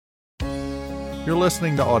You're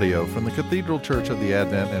listening to audio from the Cathedral Church of the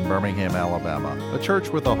Advent in Birmingham, Alabama, a church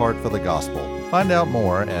with a heart for the gospel. Find out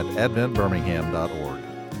more at adventbirmingham.org.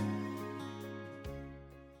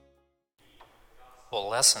 Well,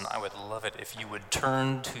 lesson, I would love it if you would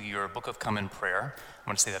turn to your Book of Common Prayer. I'm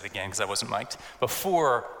going to say that again because I wasn't mic'd.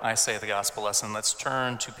 Before I say the gospel lesson, let's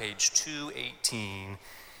turn to page 218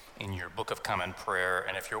 in your Book of Common Prayer.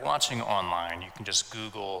 And if you're watching online, you can just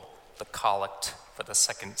Google the Collect for the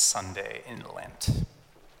second Sunday in Lent.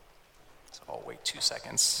 So I'll wait 2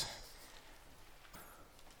 seconds.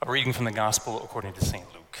 A reading from the Gospel according to St.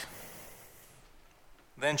 Luke.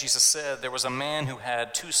 Then Jesus said, "There was a man who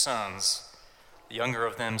had 2 sons. The younger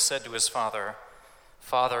of them said to his father,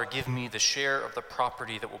 'Father, give me the share of the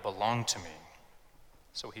property that will belong to me.'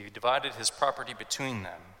 So he divided his property between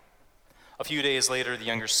them. A few days later, the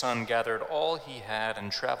younger son gathered all he had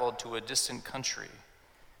and traveled to a distant country.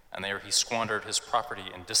 And there he squandered his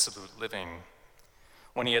property in dissolute living.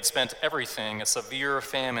 When he had spent everything, a severe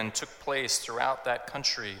famine took place throughout that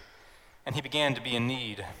country, and he began to be in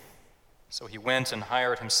need. So he went and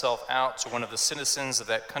hired himself out to one of the citizens of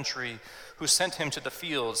that country, who sent him to the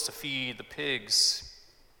fields to feed the pigs.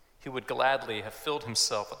 He would gladly have filled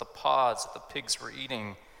himself with the pods that the pigs were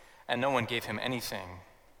eating, and no one gave him anything.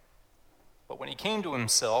 But when he came to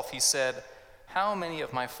himself, he said, 'How many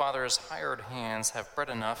of my father's hired hands have bread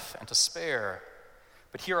enough and to spare?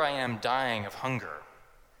 But here I am dying of hunger.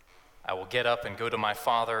 I will get up and go to my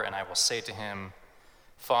father, and I will say to him,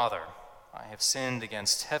 Father, I have sinned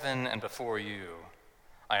against heaven and before you.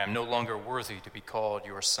 I am no longer worthy to be called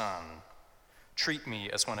your son. Treat me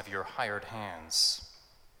as one of your hired hands.'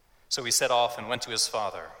 So he set off and went to his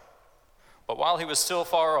father. But while he was still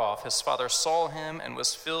far off, his father saw him and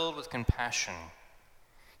was filled with compassion.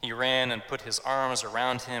 He ran and put his arms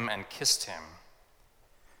around him and kissed him.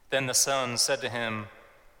 Then the son said to him,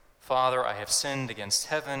 'Father, I have sinned against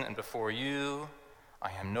heaven and before you.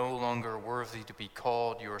 I am no longer worthy to be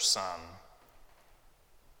called your son.'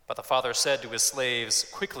 But the father said to his slaves,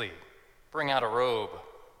 'Quickly, bring out a robe,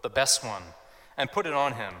 the best one, and put it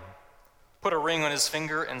on him. Put a ring on his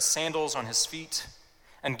finger and sandals on his feet,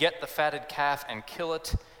 and get the fatted calf and kill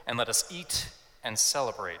it, and let us eat and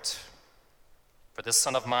celebrate. For this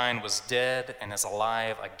son of mine was dead and is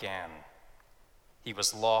alive again. He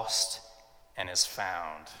was lost and is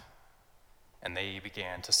found.' And they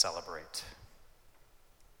began to celebrate.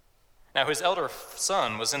 Now his elder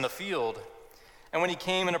son was in the field, and when he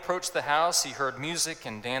came and approached the house, he heard music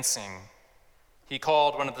and dancing. He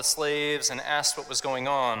called one of the slaves and asked what was going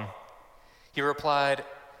on. He replied,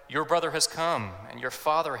 'Your brother has come, and your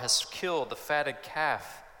father has killed the fatted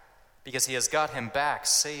calf, because he has got him back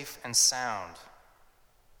safe and sound.'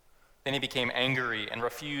 Then he became angry and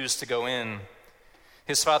refused to go in.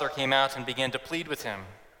 His father came out and began to plead with him.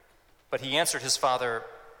 But he answered his father,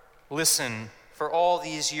 'Listen, for all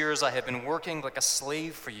these years I have been working like a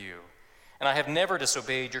slave for you, and I have never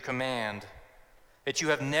disobeyed your command. Yet you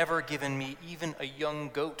have never given me even a young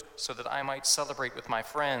goat so that I might celebrate with my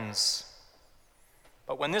friends.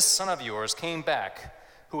 But when this son of yours came back,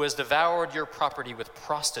 who has devoured your property with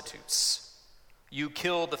prostitutes, you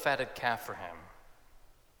killed the fatted calf for him.'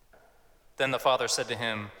 Then the father said to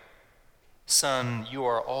him, 'Son, you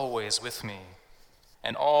are always with me,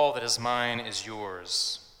 and all that is mine is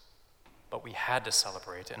yours. But we had to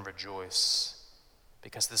celebrate and rejoice,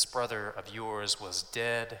 because this brother of yours was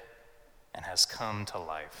dead and has come to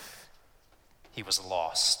life. He was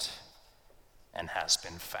lost and has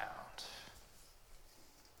been found.'"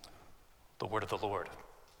 The word of the Lord.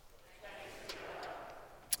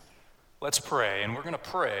 Let's pray, and we're going to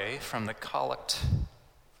pray from the Collect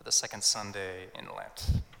for the second Sunday in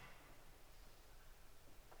Lent.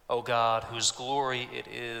 O God, whose glory it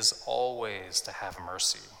is always to have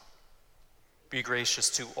mercy, be gracious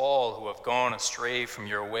to all who have gone astray from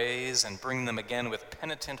your ways, and bring them again with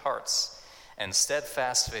penitent hearts and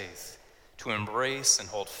steadfast faith to embrace and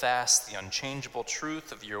hold fast the unchangeable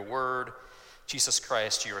truth of your word, Jesus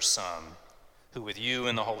Christ, your Son, who with you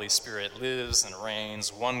and the Holy Spirit lives and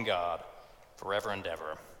reigns, one God, forever and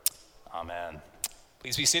ever. Amen.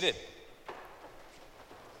 Please be seated.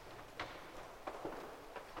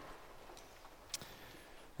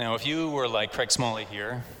 Now, if you were like Craig Smalley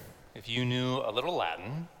here, if you knew a little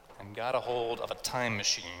Latin and got a hold of a time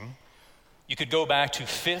machine, you could go back to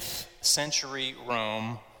 5th century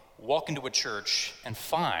Rome, walk into a church, and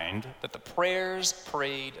find that the prayers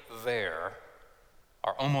prayed there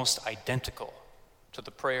are almost identical to the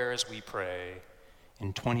prayers we pray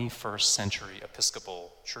in 21st century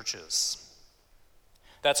Episcopal churches.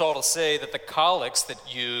 That's all to say that the collects that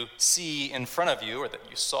you see in front of you, or that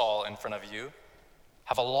you saw in front of you,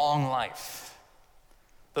 have a long life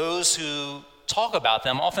Those who talk about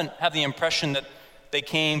them often have the impression that they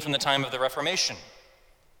came from the time of the Reformation.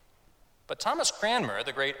 But Thomas Cranmer,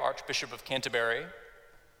 the great Archbishop of Canterbury,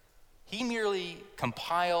 he merely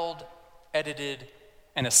compiled, edited,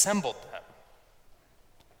 and assembled them.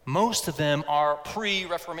 Most of them are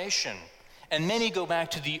pre-Reformation, and many go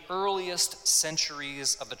back to the earliest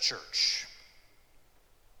centuries of the church.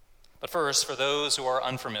 But first, for those who are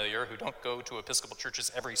unfamiliar, who don't go to Episcopal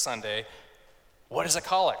churches every Sunday, what is a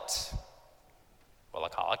collect? Well, a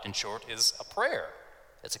collect, in short, is a prayer.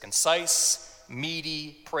 It's a concise,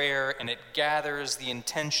 meaty prayer, and it gathers the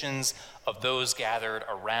intentions of those gathered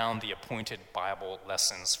around the appointed Bible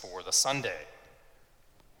lessons for the Sunday.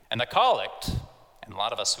 And the collect, and a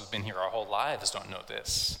lot of us who've been here our whole lives don't know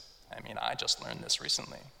this. I just learned this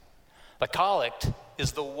recently. The collect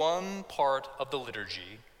is the one part of the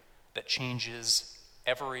liturgy that changes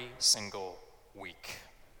every single week.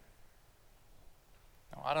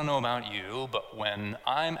 Now, I don't know about you, but when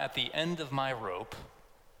I'm at the end of my rope,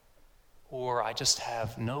 or I just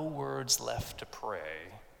have no words left to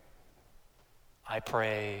pray, I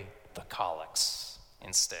pray the collects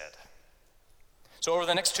instead. So over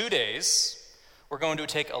the next 2 days, we're going to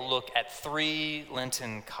take a look at 3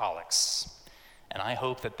 Lenten collects, and I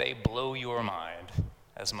hope that they blow your mind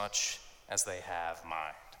as much as they have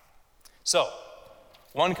mine. So,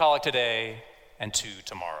 1 collect today and 2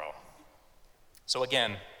 tomorrow. So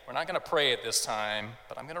again, we're not going to pray at this time,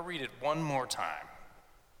 but I'm going to read it one more time.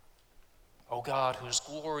 O God, whose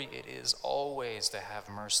glory it is always to have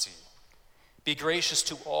mercy, be gracious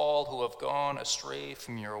to all who have gone astray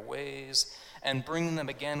from your ways, and bring them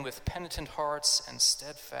again with penitent hearts and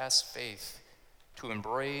steadfast faith to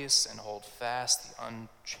embrace and hold fast the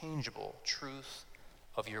unchangeable truth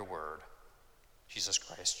of your word, Jesus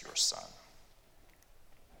Christ, your Son.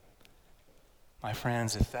 My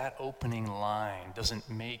friends, if that opening line doesn't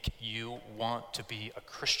make you want to be a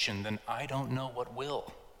Christian, then I don't know what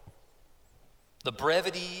will. The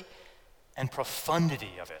brevity and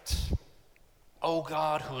profundity of it. O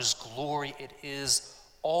God, whose glory it is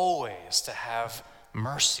always to have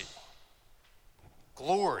mercy.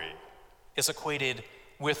 Glory is equated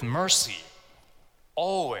with mercy,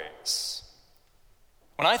 always.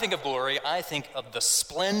 When I think of glory, I think of the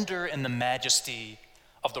splendor and the majesty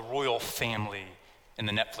of the royal family in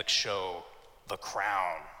the Netflix show, The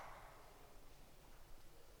Crown.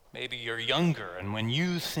 Maybe you're younger, and when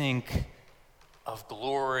you think of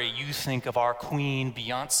glory, you think of our queen,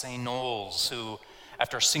 Beyonce Knowles, who,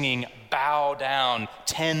 after singing Bow Down,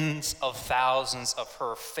 tens of thousands of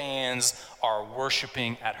her fans are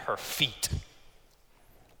worshiping at her feet.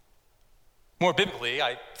 More biblically,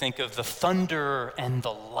 I think of the thunder and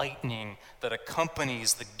the lightning that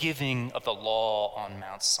accompanies the giving of the law on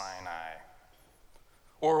Mount Sinai.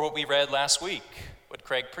 Or what we read last week, what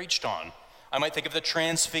Craig preached on. I might think of the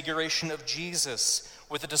transfiguration of Jesus,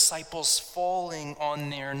 with the disciples falling on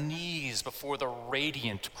their knees before the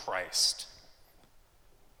radiant Christ.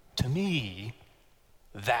 To me,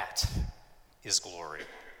 that is glory.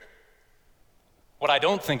 What I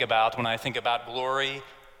don't think about when I think about glory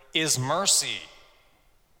is mercy.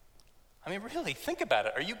 Really, think about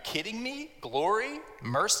it. Are you kidding me? Glory?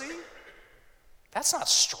 Mercy? That's not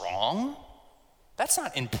strong. That's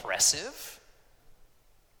not impressive.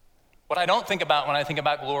 What I don't think about when I think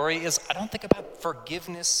about glory is I don't think about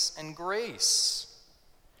forgiveness and grace.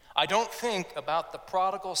 I don't think about the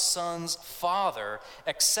prodigal son's father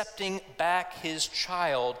accepting back his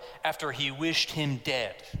child after he wished him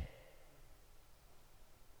dead.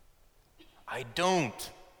 I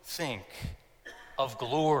don't think of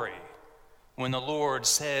glory when the Lord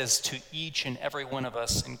says to each and every one of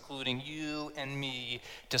us, including you and me,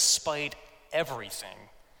 despite everything,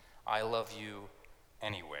 I love you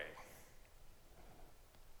anyway.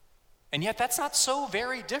 And yet that's not so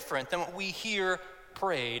very different than what we hear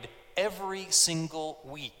prayed every single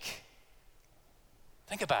week.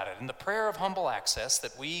 Think about it. In the prayer of humble access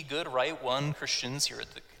that we good, right, one Christians here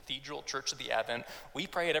at the Cathedral Church of the Advent, we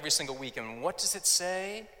pray it every single week. And what does it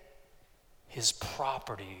say? His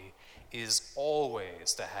property is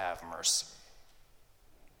always to have mercy.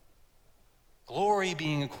 Glory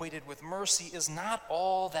being equated with mercy is not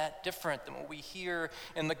all that different than what we hear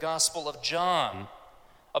in the Gospel of John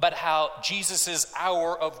about how Jesus'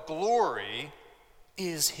 hour of glory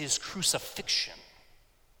is his crucifixion.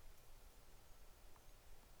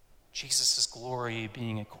 Jesus' glory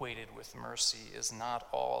being equated with mercy is not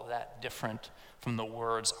all that different from the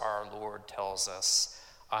words our Lord tells us,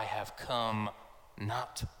 I have come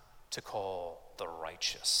not to call the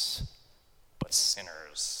righteous, but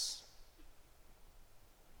sinners.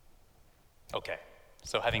 Okay,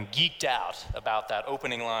 So having geeked out about that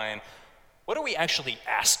opening line, what are we actually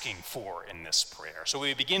asking for in this prayer? So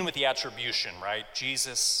we begin with the attribution, right?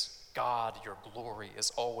 Jesus, God, your glory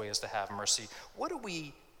is always to have mercy. What are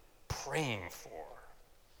we praying for?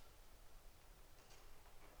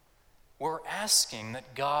 We're asking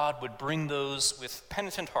that God would bring those with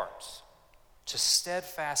penitent hearts to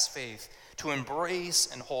steadfast faith, to embrace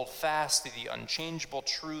and hold fast to the unchangeable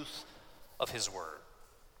truth of his word.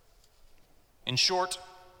 In short,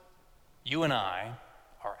 you and I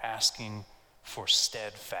are asking for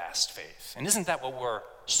steadfast faith. And isn't that what we're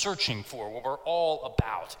searching for, what we're all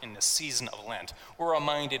about in this season of Lent? We're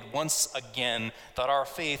reminded once again that our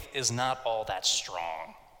faith is not all that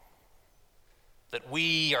strong, that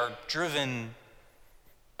we are driven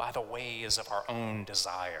by the ways of our own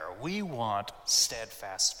desire. We want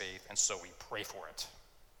steadfast faith, and so we pray for it.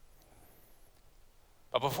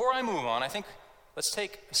 But before I move on, I think let's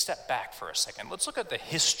take a step back for a second. Let's look at the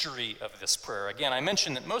history of this prayer. Again, I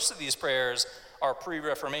mentioned that most of these prayers are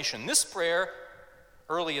pre-Reformation. This prayer,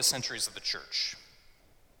 earliest centuries of the church.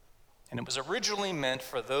 And it was originally meant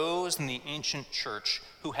for those in the ancient church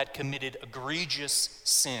who had committed egregious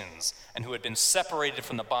sins and who had been separated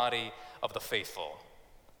from the body of the faithful.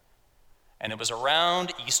 And it was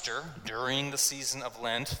around Easter, during the season of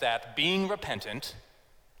Lent, that being repentant,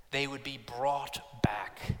 they would be brought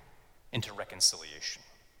back into reconciliation.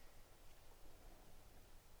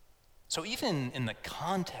 So even in the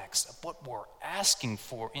context of what we're asking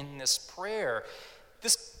for in this prayer,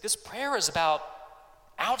 this prayer is about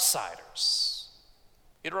outsiders.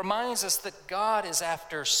 It reminds us that God is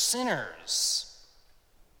after sinners,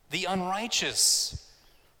 the unrighteous,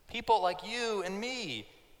 people like you and me.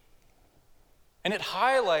 And it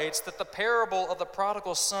highlights that the parable of the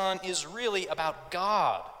prodigal son is really about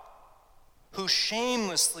God, who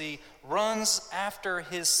shamelessly runs after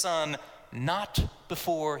his son not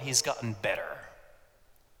before he's gotten better.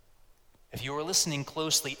 If you were listening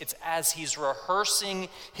closely, it's as he's rehearsing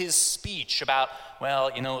his speech about, well,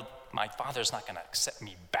 my father's not going to accept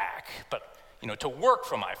me back, but, to work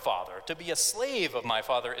for my father, to be a slave of my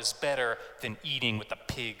father is better than eating what the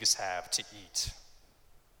pigs have to eat.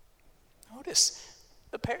 Notice,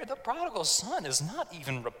 the prodigal son is not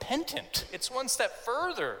even repentant. It's one step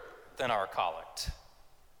further than our collect.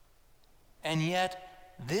 And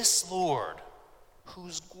yet, this Lord,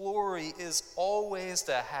 whose glory is always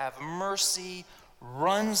to have mercy,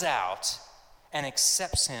 runs out and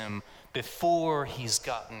accepts him before he's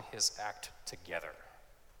gotten his act together.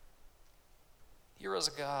 Here is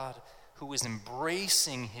a God who is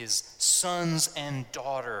embracing his sons and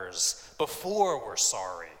daughters before we're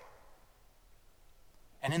sorry.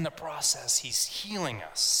 And in the process, he's healing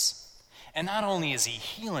us. And not only is he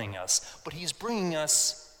healing us, but he's bringing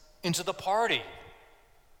us into the party.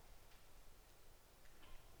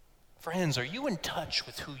 Friends, are you in touch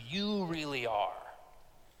with who you really are?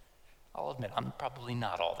 I'll admit, I'm probably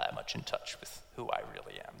not all that much in touch with who I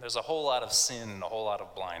really am. There's a whole lot of sin and a whole lot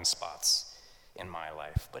of blind spots in my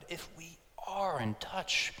life. But if we are in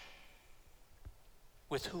touch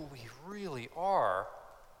with who we really are,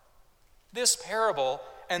 this parable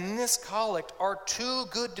and this collect are too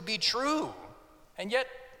good to be true. And yet,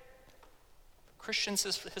 Christians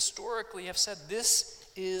historically have said this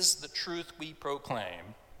is the truth we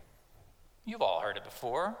proclaim. You've all heard it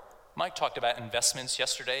before. Mike talked about investments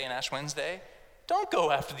yesterday in Ash Wednesday. Don't go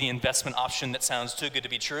after the investment option that sounds too good to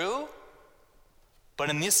be true. But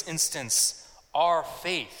in this instance, our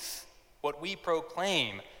faith, what we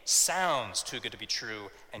proclaim, sounds too good to be true,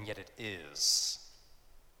 and yet it is.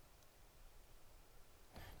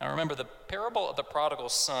 Now remember, the parable of the prodigal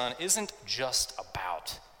son isn't just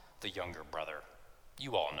about the younger brother.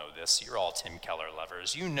 You all know this. You're all Tim Keller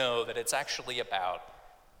lovers. You know that it's actually about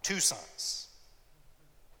two sons.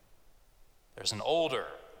 There's an older,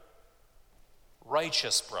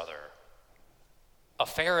 righteous brother, a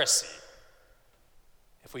Pharisee.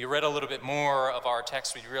 If we read a little bit more of our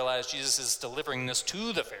text, we'd realize Jesus is delivering this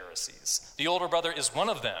to the Pharisees. The older brother is one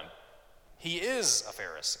of them. He is a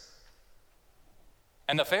Pharisee.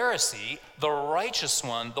 And the Pharisee, the righteous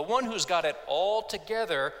one, the one who's got it all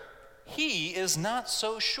together, he is not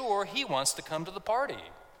so sure he wants to come to the party.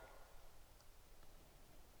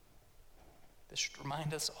 This should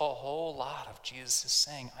remind us a whole lot of Jesus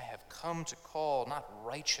saying, I have come to call not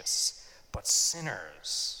righteous, but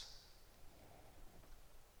sinners.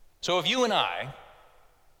 So if you and I,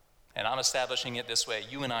 and I'm establishing it this way,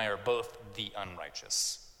 you and I are both the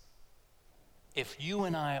unrighteous. If you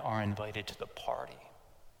and I are invited to the party,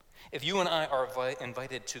 if you and I are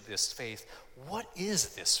invited to this faith, what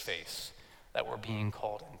is this faith that we're being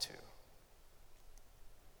called into?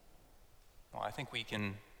 Well, I think we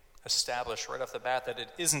can establish right off the bat that it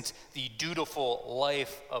isn't the dutiful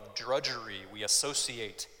life of drudgery we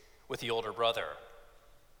associate with the older brother,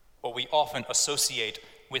 what we often associate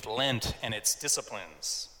with Lent and its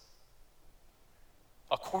disciplines.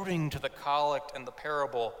 According to the collect and the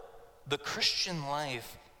parable, the Christian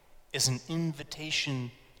life is an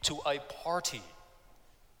invitation to a party,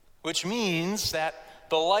 which means that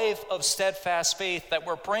the life of steadfast faith that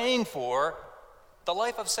we're praying for, the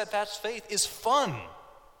life of steadfast faith is fun.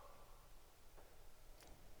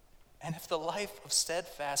 And if the life of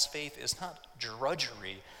steadfast faith is not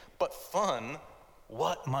drudgery, but fun,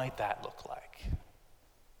 what might that look like?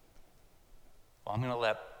 Well, I'm going to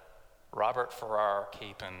let Robert Farrar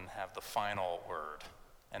Capon have the final word,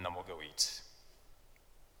 and then we'll go eat.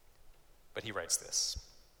 But he writes this.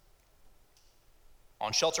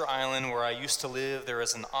 On Shelter Island, where I used to live, there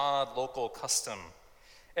is an odd local custom.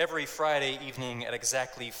 Every Friday evening at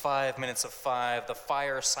exactly 5 minutes of 5, the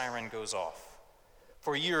fire siren goes off.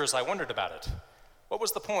 For years, I wondered about it. What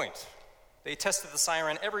was the point? They tested the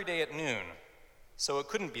siren every day at noon, so it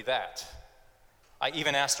couldn't be that. I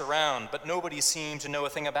even asked around, but nobody seemed to know a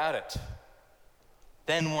thing about it.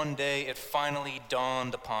 Then one day, it finally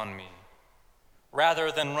dawned upon me.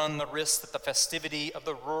 Rather than run the risk that the festivity of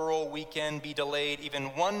the rural weekend be delayed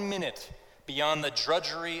even 1 minute beyond the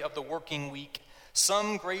drudgery of the working week,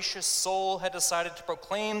 some gracious soul had decided to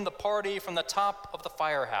proclaim the party from the top of the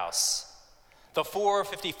firehouse. The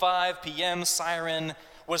 4:55 p.m. siren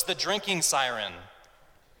was the drinking siren.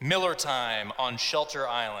 Miller time on Shelter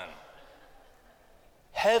Island.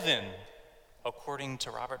 Heaven, according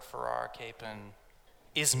to Robert Farrar Capon,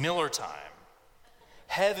 is Miller time.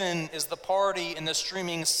 Heaven is the party in the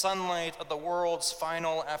streaming sunlight of the world's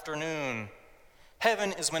final afternoon.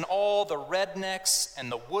 Heaven is when all the rednecks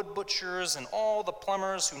and the wood butchers and all the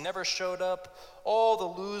plumbers who never showed up, all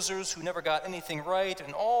the losers who never got anything right,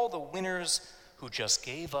 and all the winners who just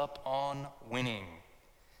gave up on winning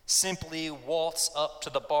simply waltz up to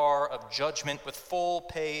the bar of judgment with full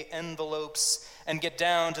pay envelopes and get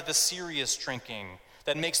down to the serious drinking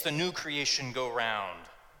that makes the new creation go round.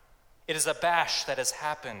 It is a bash that has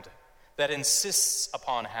happened, that insists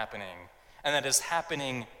upon happening, and that is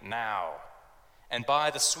happening now. And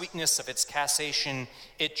by the sweetness of its cassation,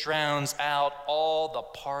 it drowns out all the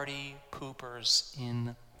party poopers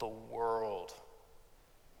in the world.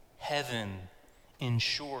 Heaven, in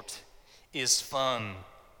short, is fun.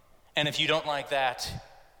 And if you don't like that,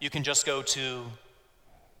 you can just go to,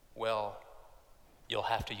 well, you'll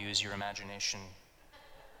have to use your imagination.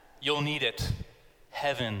 You'll need it.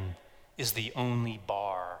 Heaven is the only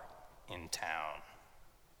bar in town.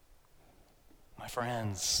 My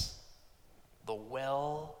friends, the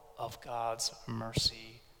well of God's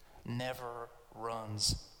mercy never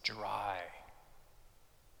runs dry.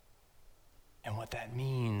 And what that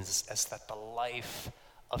means is that the life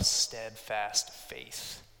of steadfast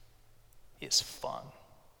faith is fun.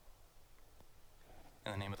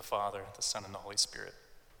 In the name of the Father, the Son, and the Holy Spirit.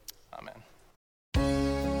 Amen.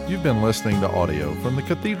 You've been listening to audio from the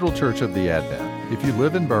Cathedral Church of the Advent. If you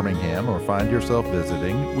live in Birmingham or find yourself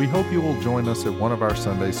visiting, we hope you will join us at one of our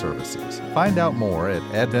Sunday services. Find out more at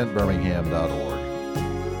adventbirmingham.org.